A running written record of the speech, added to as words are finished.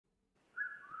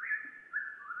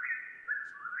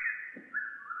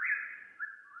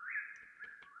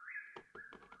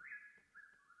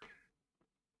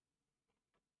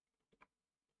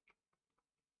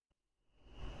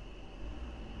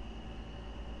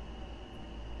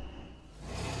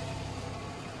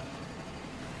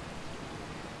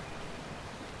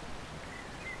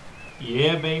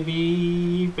Yeah,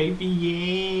 baby, baby,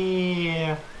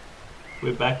 yeah.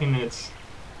 We're back in it.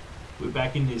 We're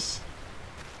back in this.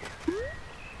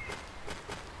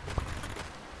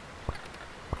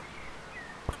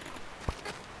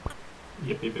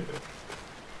 Yep. Give me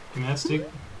that stick.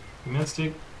 Give me that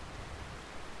stick.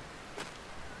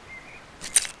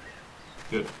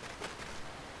 Good.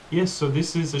 Yes, so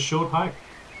this is a short hike.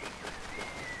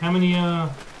 How many,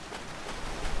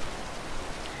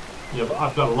 Yeah,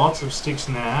 I've got lots of sticks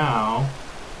now.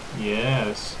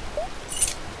 Yes.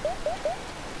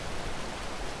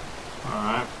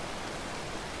 Alright.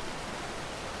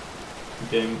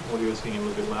 Game audio is getting a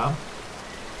little bit loud.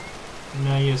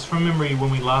 Now, yes, from memory,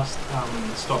 when we last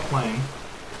stopped playing,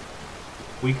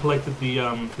 we collected the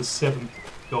 7th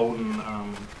golden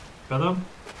feather,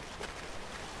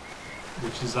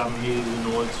 which is needed in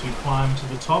order to climb to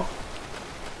the top.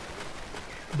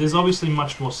 There's obviously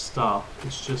much more stuff.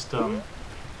 It's just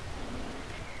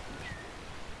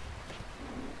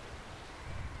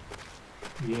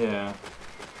yeah.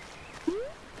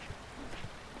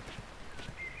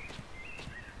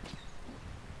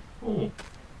 Oh,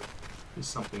 there's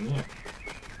something there.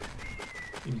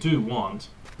 You do want.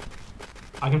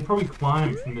 I can probably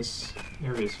climb from this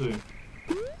area too.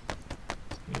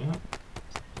 Yeah.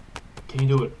 Can you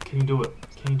do it? Can you do it?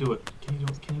 Can you do it? Can you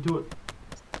do it? Can you do it?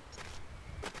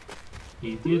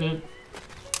 He did it.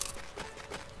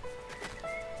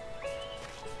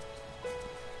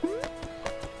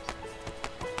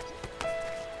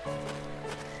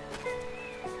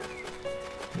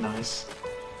 Nice.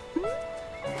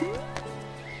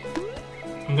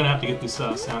 I'm gonna have to get this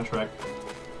soundtrack.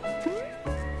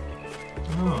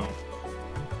 Oh.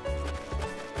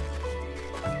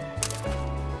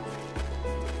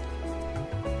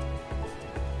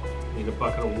 Need a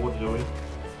bucket of water, do we?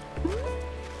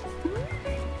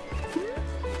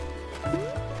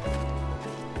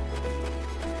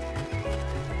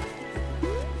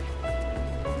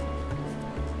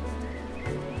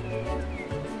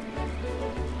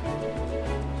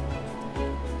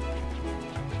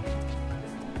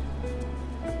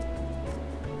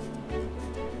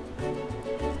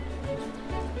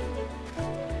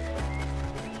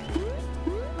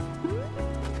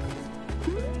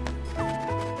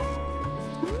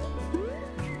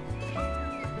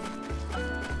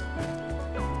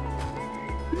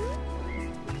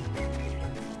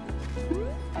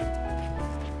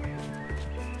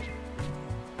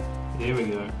 There we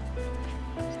go.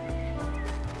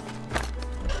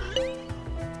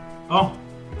 Oh!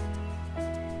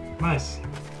 Nice.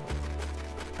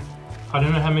 I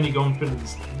don't know how many golden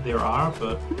feathers there are,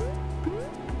 but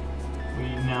we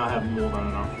now have more than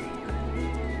enough.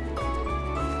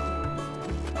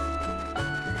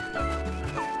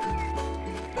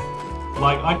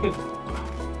 Like, I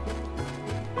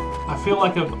feel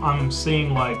like I'm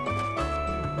seeing, like,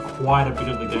 quite a bit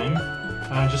of the game,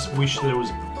 and I just wish there was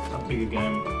a bigger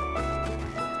game.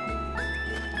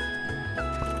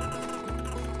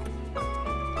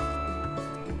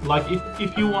 Like,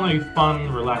 if you want a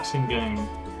fun, relaxing game,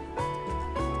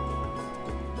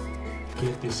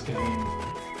 get this game.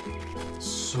 It's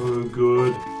so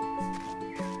good.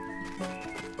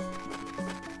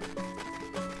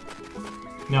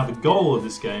 Now, the goal of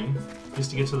this game is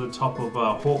to get to the top of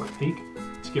Hawk Peak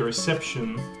to get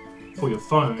reception for your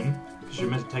phone, because you're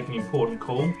meant to take an important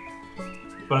call.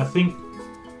 But I think,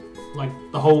 like,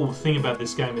 the whole thing about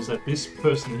this game is that this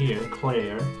person here,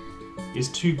 Claire, is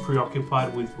too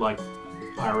preoccupied with, like,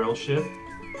 IRL shit.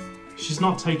 She's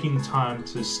not taking the time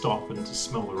to stop and to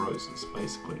smell the roses,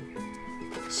 basically.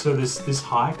 So this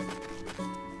hike,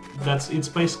 it's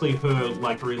basically her,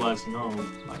 like, realizing, oh,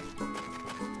 like,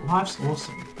 life's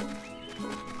awesome.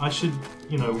 I should,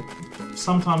 you know,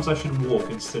 sometimes I should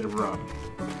walk instead of run.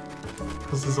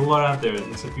 Because there's a lot out there.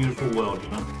 It's a beautiful world, you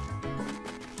know?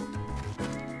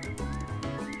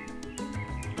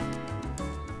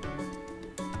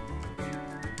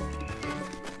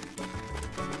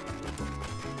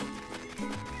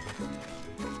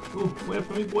 Ooh, wait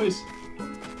for me, boys.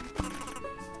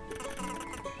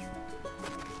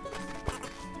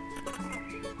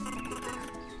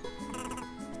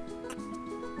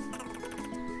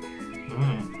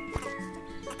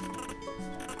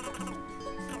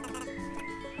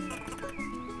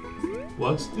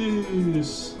 What's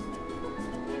this?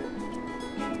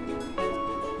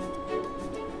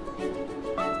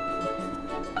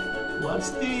 What's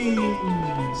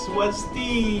this? What's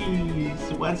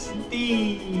this? What's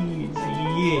this?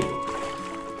 Yeah.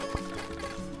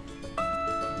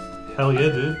 Hell yeah,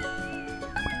 dude.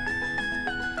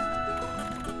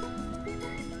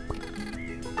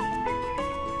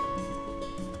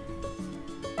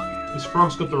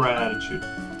 frog's got the right attitude.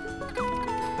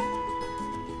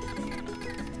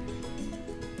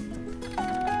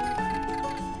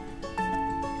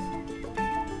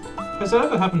 Has that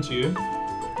ever happened to you?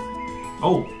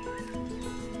 Oh.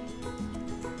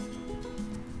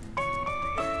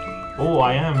 Oh,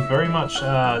 I am very much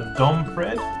Dom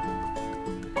Fred.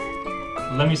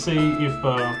 Let me see if...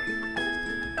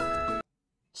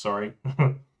 Sorry.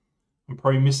 I'm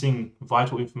probably missing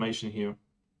vital information here.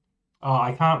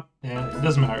 I can't... Yeah, it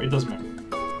doesn't matter, it doesn't matter.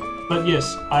 But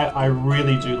yes, I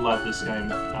really do love this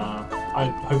game. I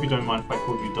hope you don't mind if I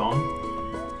called you Dom.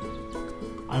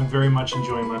 I'm very much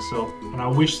enjoying myself, and I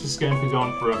wish this game could go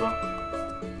on forever.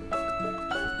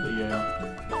 But yeah.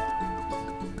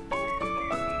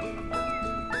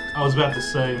 I was about to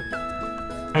say,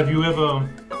 have you ever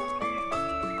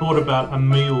thought about a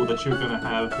meal that you're gonna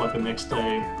have like the next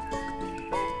day,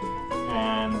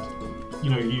 and you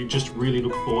know you just really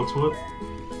look forward to it?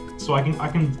 So I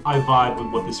vibe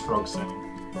with what this frog's saying.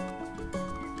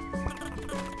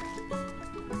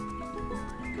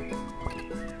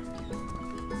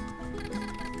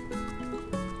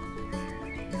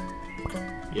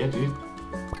 Yeah, dude.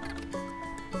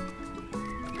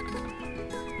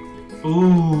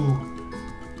 Ooh,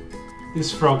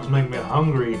 this frog's making me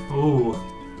hungry. Ooh.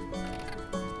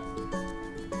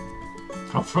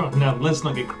 Now let's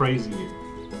not get crazy here.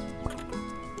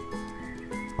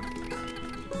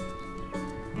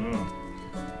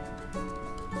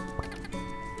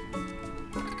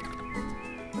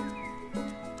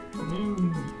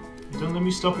 Don't let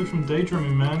me stop you from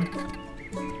daydreaming, man.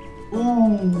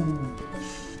 Ooh,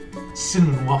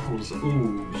 cinnamon waffles.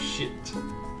 Ooh, shit.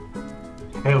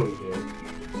 Hell yeah.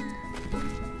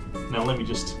 Now let me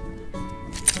just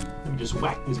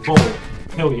whack this ball.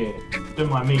 Hell yeah. Don't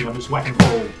mind me, I'm just whacking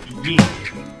ball. Yeah.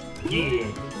 Yeah.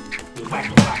 Whack,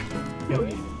 whack. Hell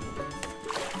yeah.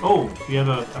 Oh, we have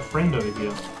a friend over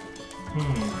here.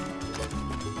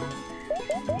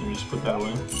 Let me just put that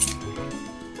away.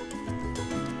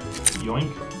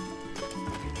 Yoink.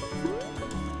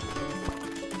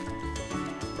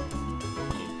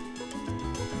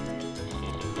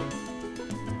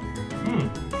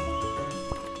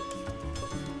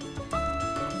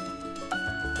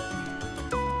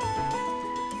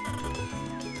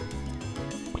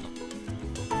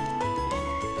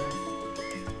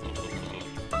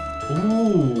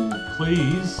 Ooh,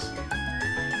 please.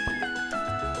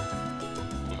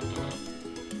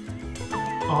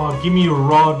 Oh, give me a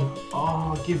rod.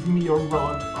 Oh, give me a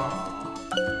rod. Oh,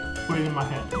 put it in my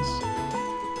hands.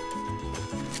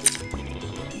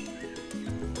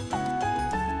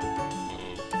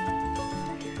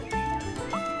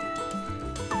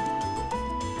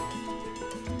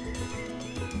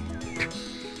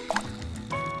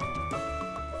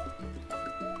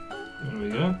 There we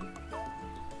go.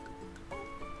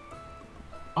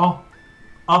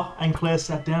 Oh, and Claire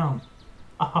sat down.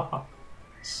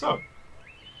 So.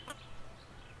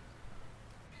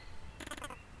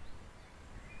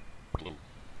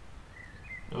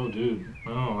 Oh, dude.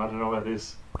 Oh, I don't know about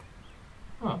this.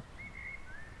 Oh.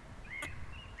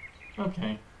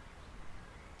 Okay.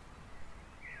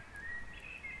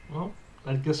 Well,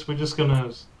 I guess we're just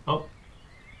gonna... Oh.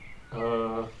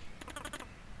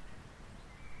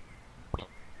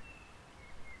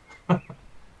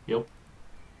 Yep.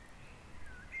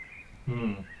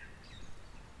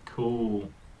 Cool.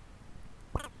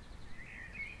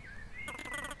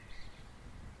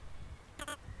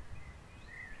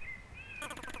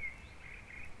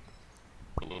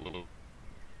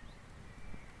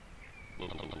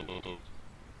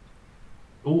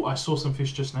 Oh, I saw some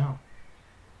fish just now.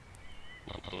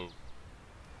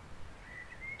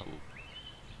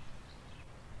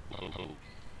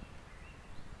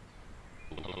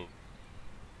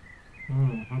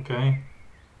 Okay.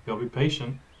 Gotta be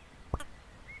patient.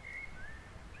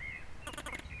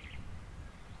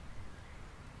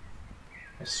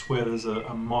 I swear there's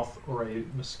a moth or a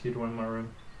mosquito in my room.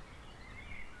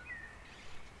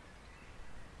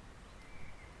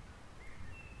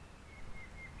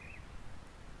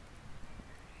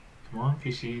 Come on,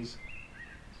 fishies.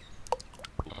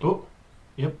 Oh,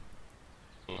 yep.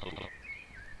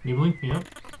 Nibbling, yep.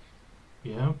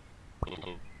 Yeah.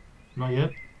 Not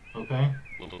yet. Okay.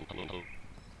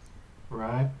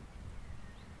 Right.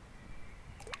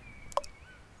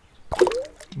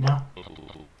 Now.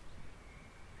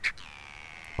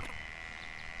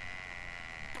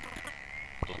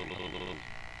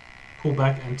 Pull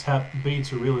back and tap B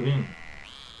to reel it in.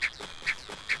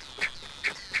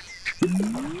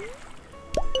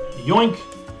 Yoink!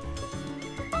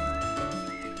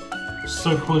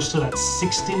 So close to that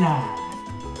 69.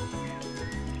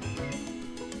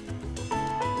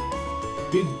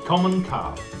 common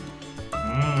carp.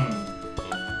 Mmm.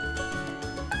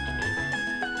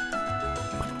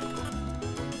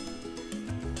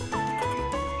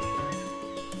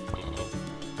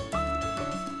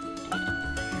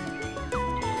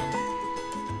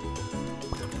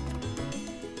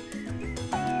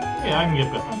 Yeah, I can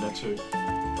get behind that too.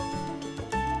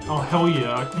 Oh hell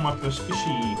yeah, I caught my first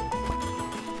fishy.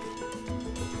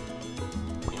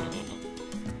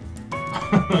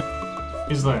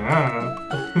 He's like,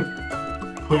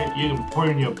 you can put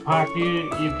it in your pocket,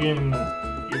 you can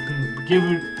give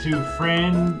it to a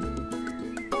friend,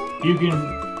 you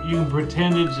can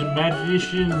pretend it's a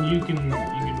magician, you can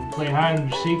play hide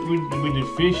and seek with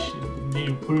the fish, and then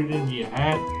you put it in your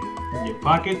hat, in your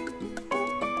pocket.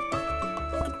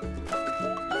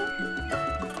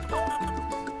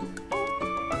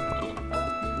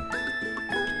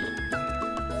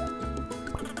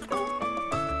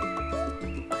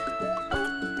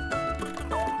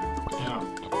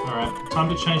 Alright, time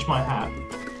to change my hat.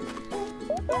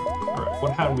 Alright,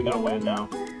 what hat are we gonna wear now?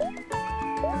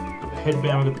 Got the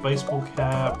headband, we got the baseball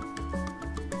cap.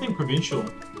 I think provincial.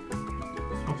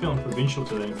 I'm feeling provincial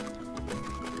today.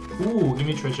 Ooh, give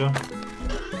me treasure.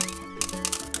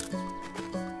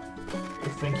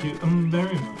 Oh, thank you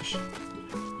very much.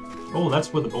 Oh,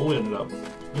 that's where the ball ended up.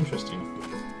 Interesting.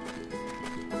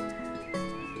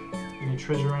 Any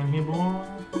treasure around here, boy?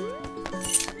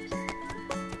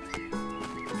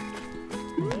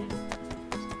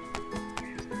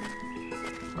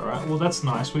 Alright, well that's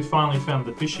nice. We finally found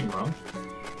the fishing rod.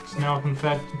 So now I can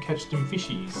catch them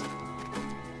fishies.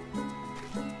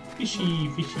 Fishy,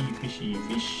 fishy, fishy,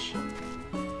 fish.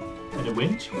 And it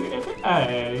went wherever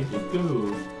I did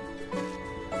go.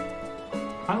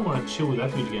 I don't want to chill with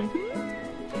that dude again.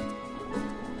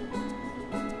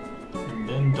 And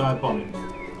then dive bomb him.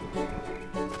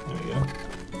 There we go.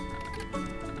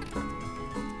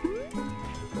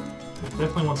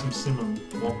 Definitely want some cinnamon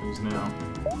waffles now.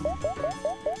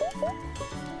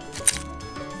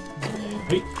 And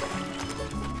hey.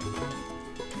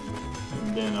 And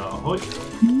then ahoy.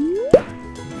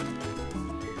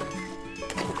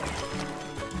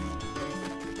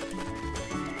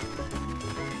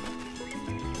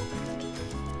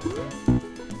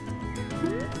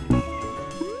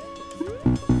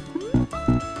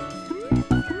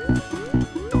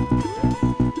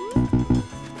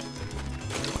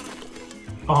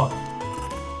 Oh.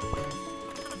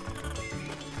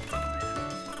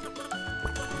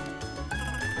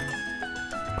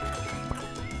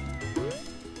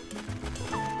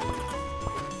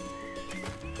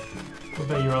 What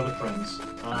about your other friends?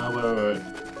 Wait.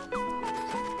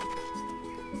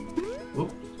 Whoop.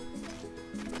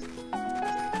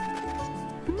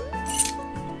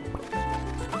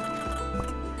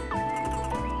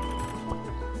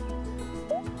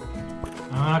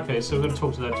 Okay, so we're gonna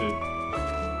talk to that dude.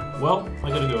 Well, I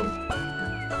gotta go.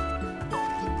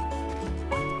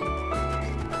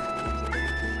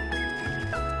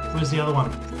 Where's the other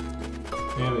one?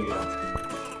 There we go.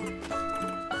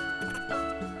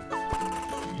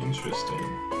 Interesting.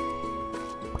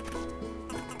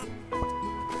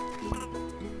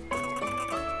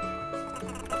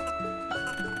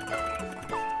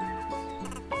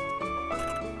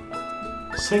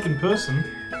 Second person?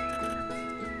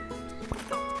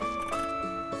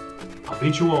 I'll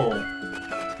beat you all.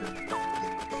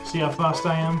 See how fast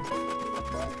I am?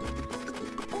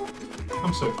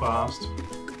 I'm so fast.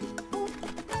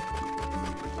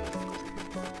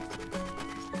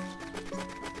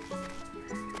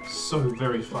 So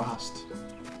very fast.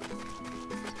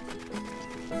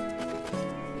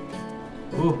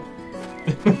 Ooh.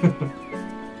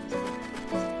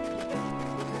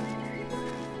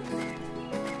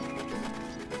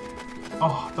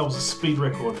 Oh, that was a speed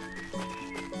record.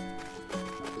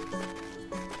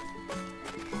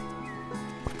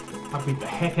 I beat the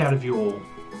heck out of you all.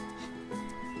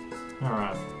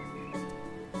 Alright.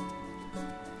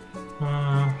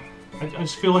 I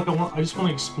just feel like I just want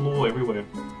to explore everywhere.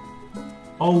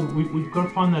 Oh, we've got to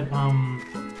find that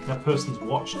that person's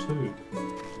watch too.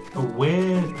 But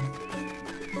where?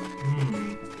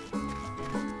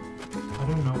 I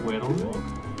don't know where to look.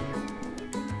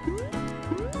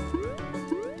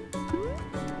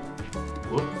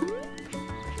 Whoop.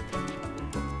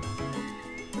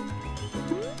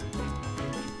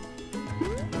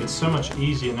 It's so much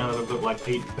easier now that I've got like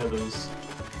 8 feathers.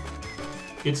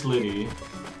 It's litty.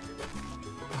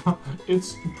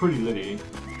 It's pretty litty.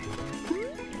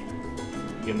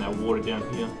 Getting that water down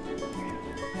here.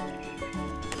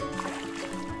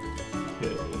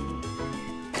 Okay.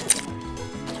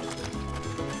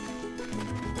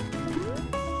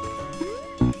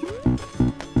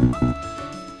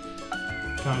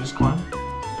 just climb?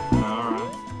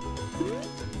 Alright.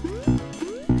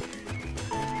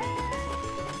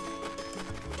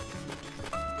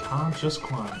 Can't just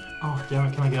climb. Oh, damn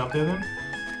it, can I get up there then?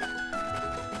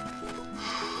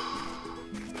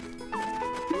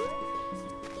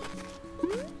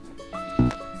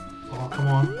 Oh, come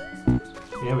on.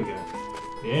 There we go.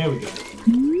 There we go.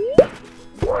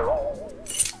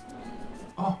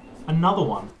 Oh, another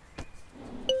one.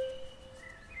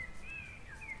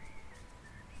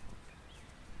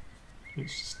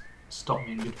 It's just stopped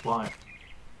me in mid-flight.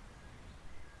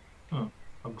 Oh,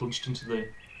 I've glitched into the...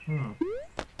 Oh.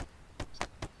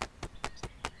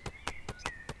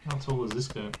 How tall does this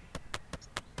go?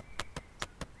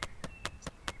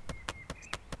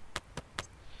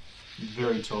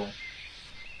 Very tall.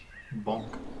 Bonk.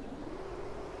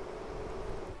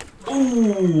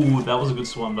 Ooh, that was a good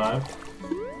swan dive.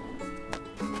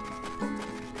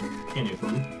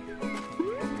 Anywho.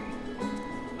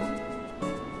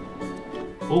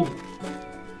 Oh.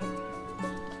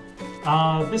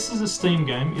 This is a Steam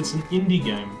game. It's an indie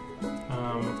game.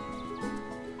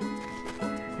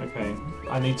 Okay.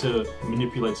 I need to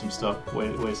manipulate some stuff.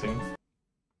 Wait a second.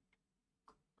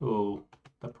 Oh,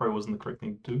 that probably wasn't the correct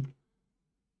thing to do.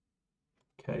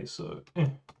 Okay, so...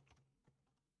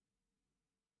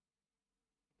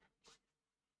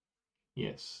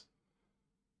 Yes.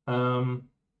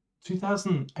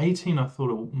 2018 I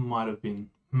thought it might have been.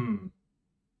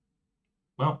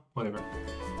 Well, whatever.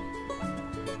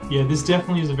 Yeah, this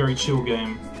definitely is a very chill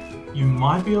game. You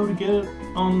might be able to get it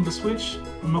on the Switch.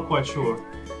 I'm not quite sure.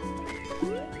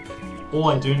 All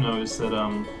I do know is that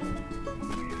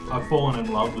I've fallen in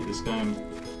love with this game.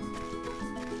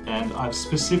 And I've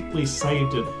specifically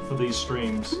saved it for these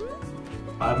streams.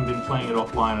 I haven't been playing it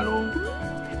offline at all.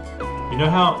 You know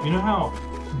how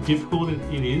difficult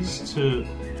it is to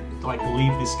like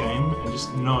leave this game and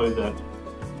just know that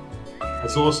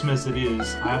as awesome as it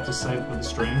is, I have to save it for the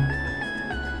stream,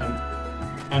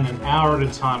 and an hour at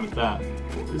a time at that.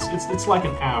 It's like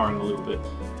an hour and a little bit.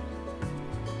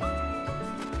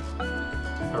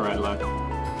 All right, lad.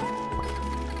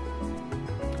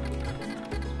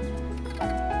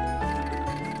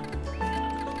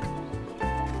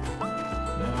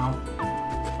 Now,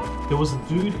 there was a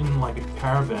dude in like a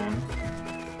caravan,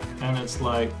 and it's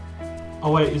like,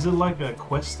 oh wait, is it like a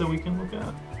quest that we can look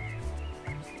at?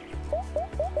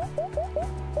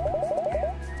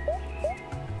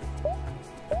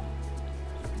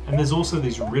 And there's also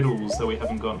these riddles that we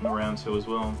haven't gotten around to as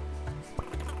well.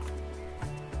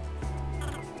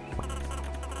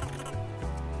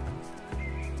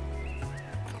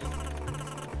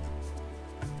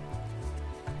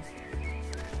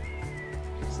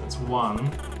 So that's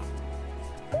one.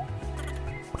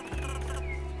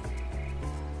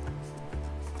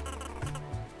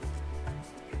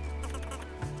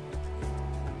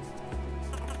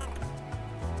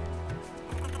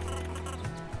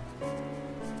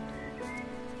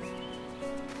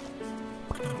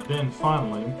 Then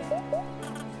finally,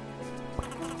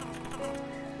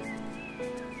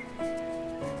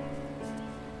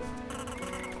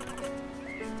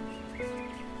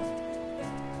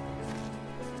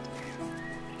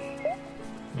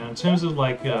 now in terms of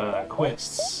like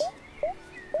quests,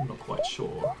 I'm not quite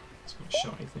sure it's going to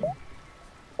show anything.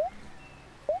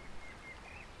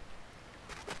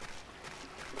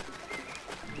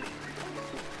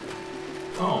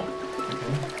 Oh,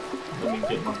 okay. Let me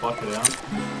get my bucket out.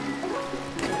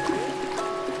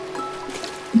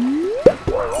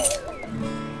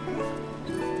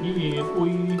 Yeah,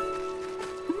 boy.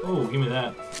 Oh, give me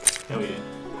that. Hell yeah.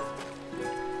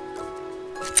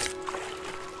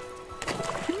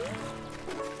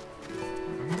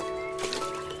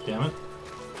 Damn it.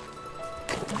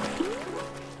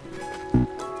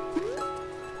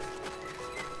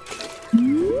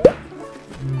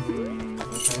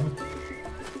 Okay.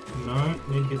 No,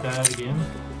 need to get that out again.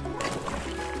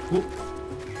 Whoop.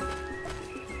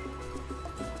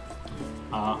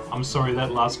 I'm sorry,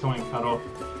 that last comment cut off.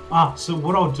 So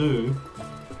what I'll do...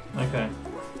 Okay.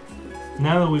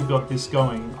 Now that we've got this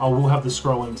going, I will have the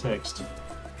scrolling text.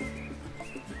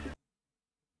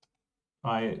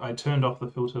 I turned off the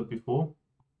filter before.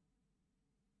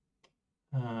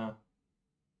 No,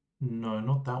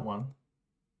 not that one.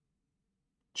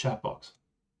 Chat box.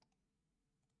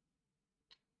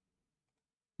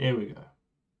 There we go.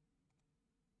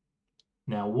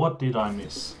 Now, what did I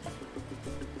miss?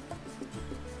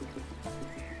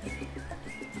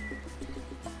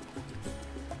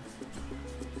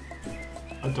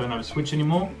 I don't have a Switch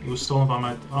anymore. It was stolen by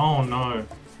my... Oh no.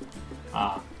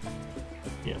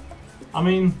 Yeah. I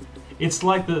mean, It's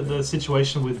like the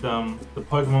situation with the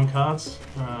Pokemon cards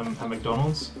at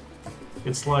McDonald's.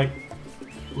 It's like,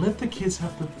 let the kids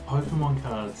have the Pokemon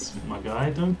cards, my guy.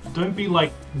 Don't be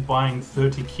like buying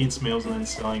 30 kids meals and then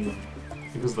selling them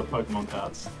because of the Pokemon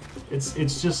cards.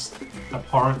 It's just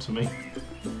abhorrent to me.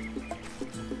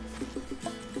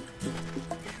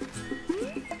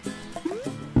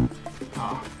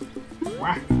 Ah,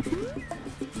 wah,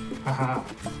 haha.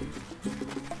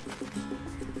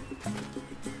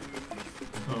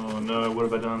 Oh no, what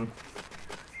have I done?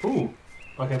 Ooh,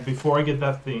 okay. Before I get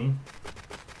that thing.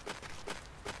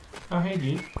 Oh hey,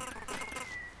 dude.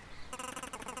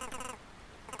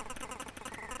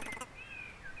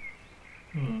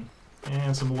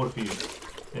 And some water for you.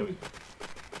 There we go.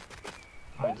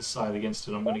 I decided against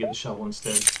it. I'm going to get the shovel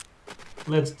instead.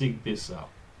 Let's dig this up.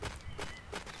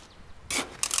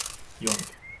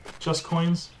 Yoink. Just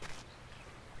coins?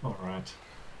 Alright.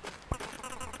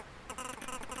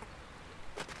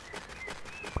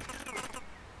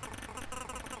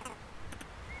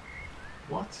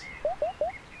 What?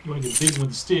 You want to get big with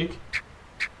the stick?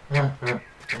 Anywho.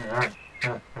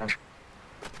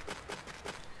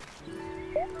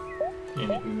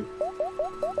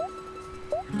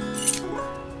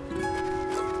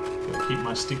 Gotta keep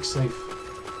my stick safe.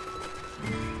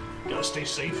 Gotta stay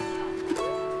safe.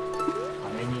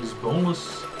 My name is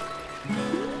Boneless.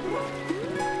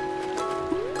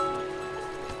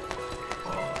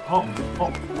 Oh.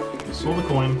 Saw the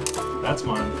coin. That's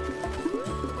mine.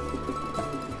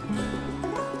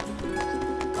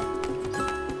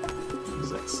 Is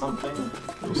that something?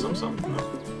 Or something? No.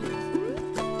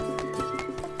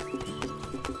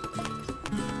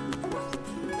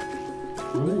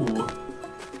 Ooh.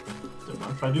 Don't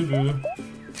mind if I do.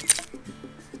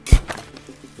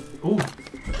 Ooh.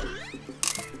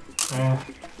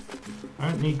 I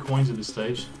don't need coins at this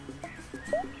stage.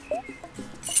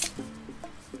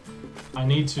 I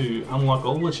need to unlock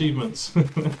all achievements.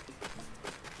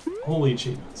 All the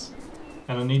achievements.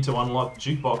 And I need to unlock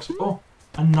Jukebox. Oh,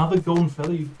 another golden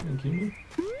feather, you kidding me?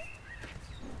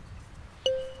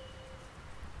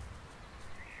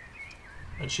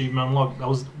 Achievement unlocked. That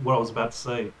was what I was about to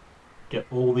say. Get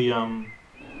all the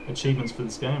achievements for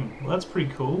this game. Well, that's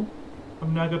pretty cool.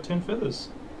 I've now got 10 feathers.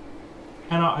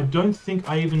 And I don't think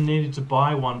I even needed to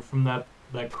buy one from that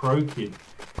crow kid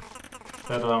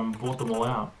that bought them all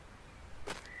out.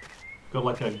 Got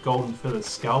like a golden feather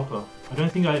scalper. I don't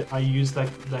think I used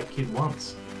that kid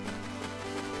once.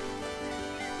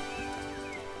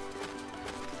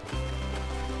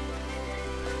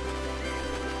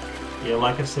 Yeah,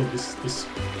 like I said, this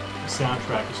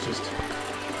soundtrack is just,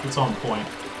 it's on point.